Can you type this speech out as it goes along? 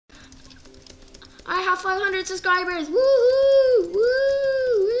I have 500 subscribers. Woohoo!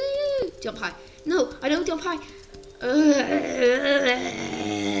 Woo! Woo! Jump high. No, I don't jump high.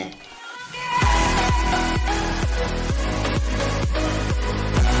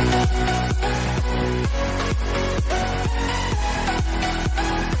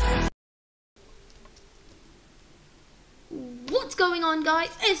 What's going on, guys?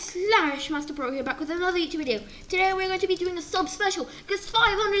 It's Master Pro here, back with another YouTube video. Today we're going to be doing a sub special because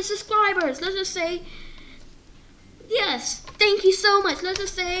 500 subscribers. Let's just say yes, thank you so much. Let's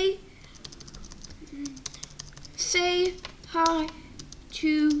just say hi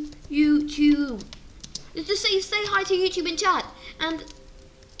to YouTube. Let's just say hi to YouTube in chat. And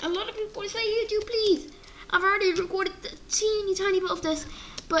a lot of people say YouTube, please. I've already recorded a teeny tiny bit of this,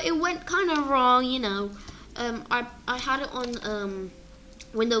 but it went kind of wrong, you know. I had it on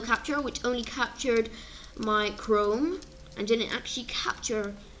window capture, which only captured my Chrome and didn't actually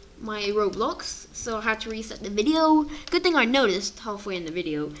capture my Roblox, so I had to reset the video. Good thing I noticed halfway in the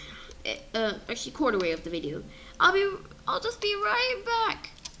video, actually quarter way of the video. I'll just be right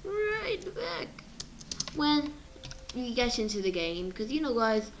back when you get into the game, because you know,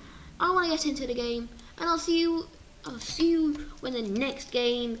 guys, I want to get into the game, and I'll see you when the next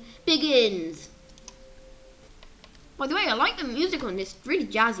game begins. By the way, I like the music on this. It's really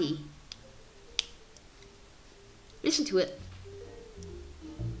jazzy. Listen to it.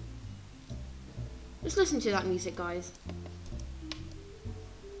 Just listen to that music, guys.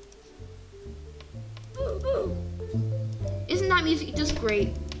 Isn't that music just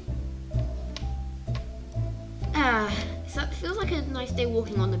great? It feels like a nice day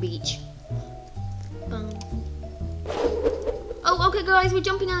walking on the beach. Oh, okay, guys, we're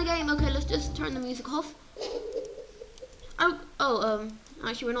jumping in the game. Okay, let's just turn the music off.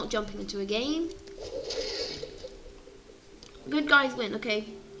 Actually, we're not jumping into a game. Good guys win, okay.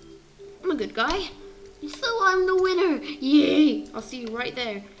 I'm a good guy. So I'm the winner. Yay! I'll see you right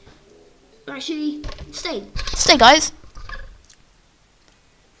there. Actually, stay, guys.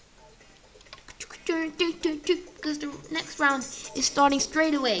 Because the next round is starting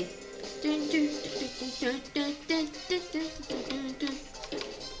straight away.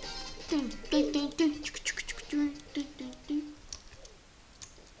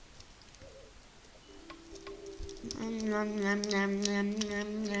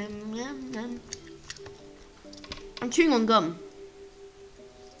 I'm chewing on gum.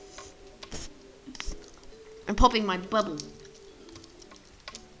 I'm popping my bubble.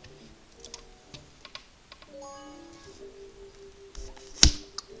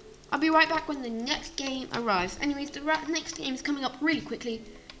 I'll be right back when the next game arrives. Anyways, the next game is coming up really quickly.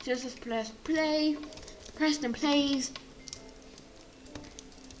 So just press play. Preston plays.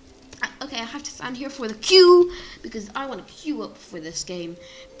 Okay, I have to stand here for the queue because I want to queue up for this game.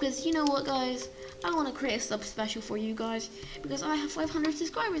 Because you know what, guys? I want to create a sub special for you guys because I have 500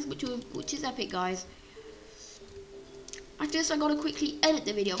 subscribers, which is epic, guys. After this, I gotta quickly edit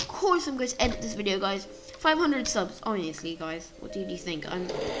the video. Of course, I'm going to edit this video, guys. 500 subs, honestly, guys. What did you think?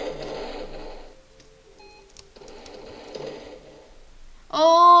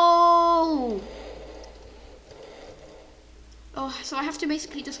 Oh, so I have to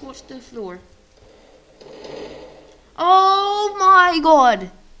basically just watch the floor. Oh my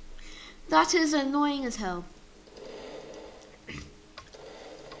god! That is annoying as hell.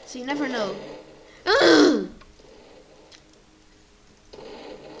 So you never know. Ugh!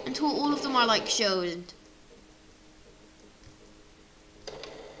 Until all of them are like shown.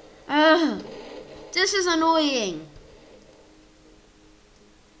 This is annoying.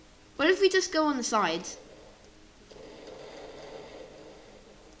 What if we just go on the sides?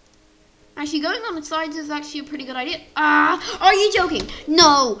 Actually, going on the sides is actually a pretty good idea. Are you joking?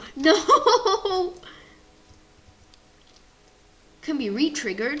 No. Can be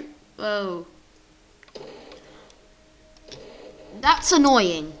re-triggered. Oh. That's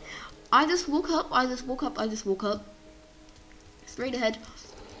annoying. I just woke up. Straight ahead.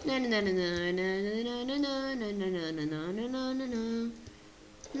 That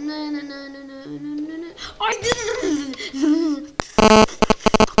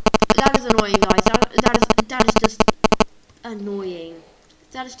is annoying, guys. That is just annoying.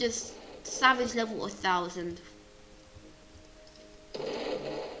 That is just savage level 1000.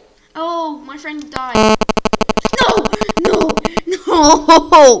 Oh, my friend died.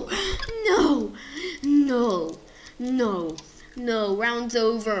 No, round's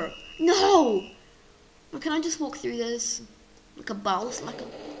over. No. But can I just walk through this like a boss?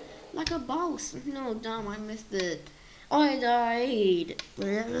 Like a boss. No, damn, I missed it. I died.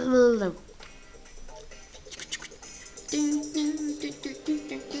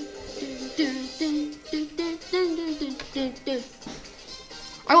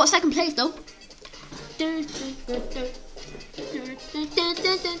 second place though.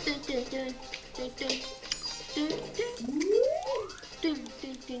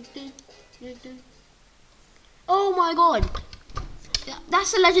 Oh my god.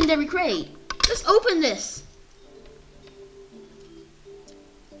 That's a legendary crate. Let's open this.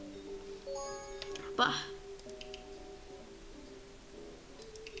 But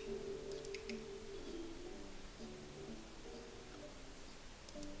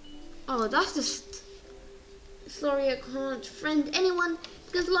oh, that's just, sorry, I can't friend anyone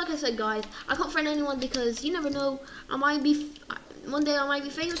because, like I said, guys, I can't friend anyone because you never know. I might be one day I might be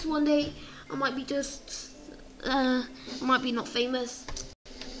famous. One day I might be just I might be not famous.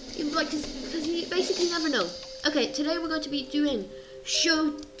 Like, because you basically never know. Okay, today we're going to be doing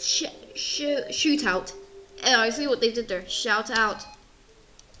shootout. I see what they did there. Shout out.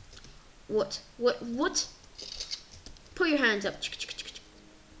 What? Put your hands up.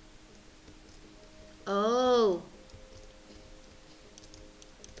 Oh.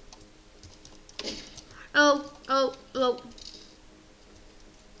 Oh. Oh.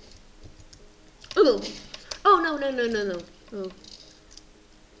 Oh, no. Oh.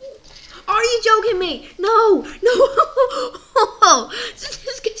 Are you joking me? No.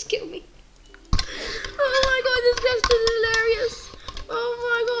 This guy's killed me. Oh my god, this guy's hilarious. Oh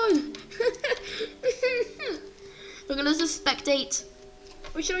my god. We're gonna just spectate.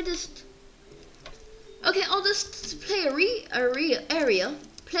 Or should I just... Okay, I'll just play area.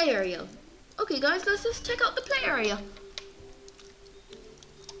 Play area. Okay guys, let's just check out the play area.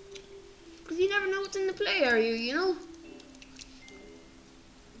 Because you never know what's in the play area, you know?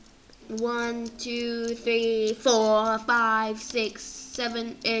 1, 2, 3, 4, 5, 6,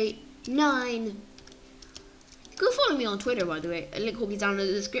 7, 8, 9. Go follow me on Twitter, by the way. A link will be down in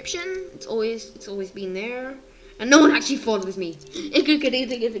the description. It's always been there. And no one actually follows me.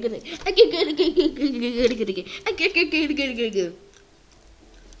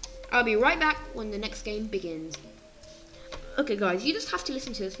 I'll be right back when the next game begins. Okay guys, you just have to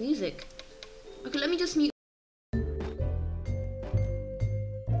listen to this music. Okay, let me just mute.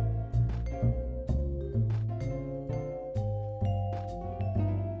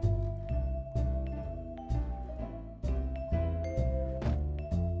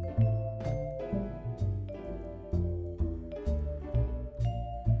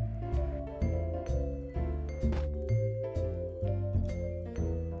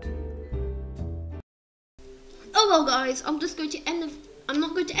 Oh well guys, I'm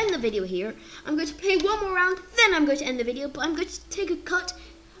not going to end the video here. I'm going to play one more round, then I'm going to end the video, but I'm going to take a cut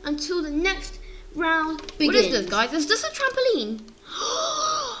until the next round begins. What is this, guys? Is this a trampoline?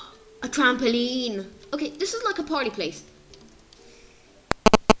 A trampoline. Okay, this is like a party place.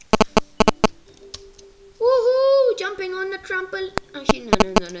 Woohoo! Jumping on the trampoline. Actually, no.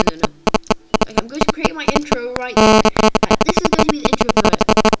 Okay, I'm going to create my intro right now. This is going to be the intro for it.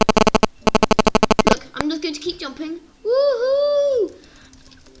 I'm just going to keep jumping. Woohoo!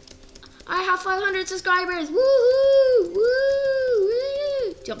 I have 500 subscribers. Woohoo!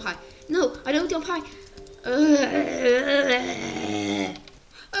 Woo! Jump high. No, I don't jump high.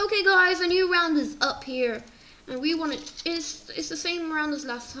 Okay, guys, a new round is up here, and we want it. It's the same round as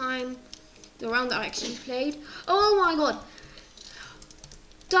last time. The round that I actually played. Oh my god!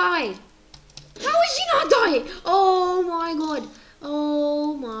 Die! How is she not dying? Oh my god!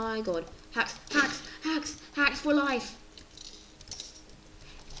 Oh my god! Hacks for life.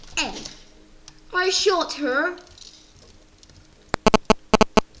 I shot her.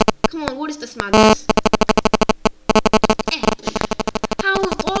 Come on, what is this madness? How?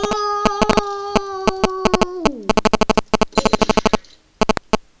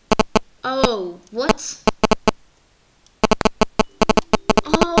 Oh, what?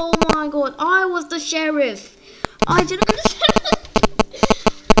 Oh my god, I was the sheriff. I didn't understand.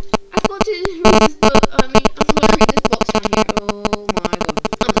 I forgot to read this book. I forgot to read this box right here. Oh my god.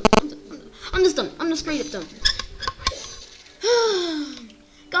 I'm just done. I'm just straight up done.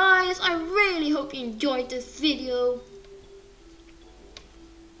 Guys, I really hope you enjoyed this video.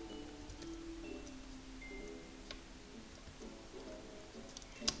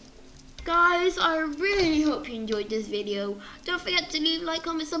 Guys, I really hope you enjoyed this video. Don't forget to leave, like,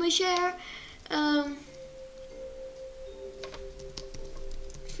 comment, sub, and share.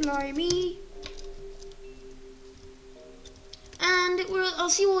 Fly me. And I'll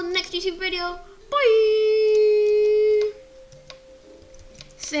see you all in the next YouTube video. Bye.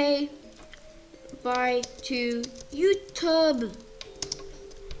 Say bye to YouTube.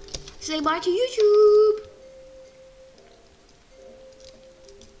 Say bye to YouTube.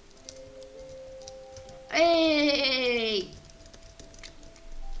 Hey.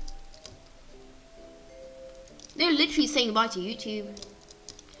 They're literally saying bye to YouTube.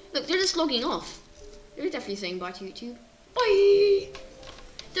 Look, they're just logging off. They're definitely saying bye to YouTube. Bye!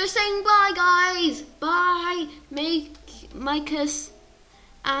 They're saying bye, guys! Bye! Make us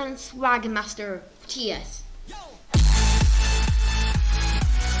and Swagmaster TS.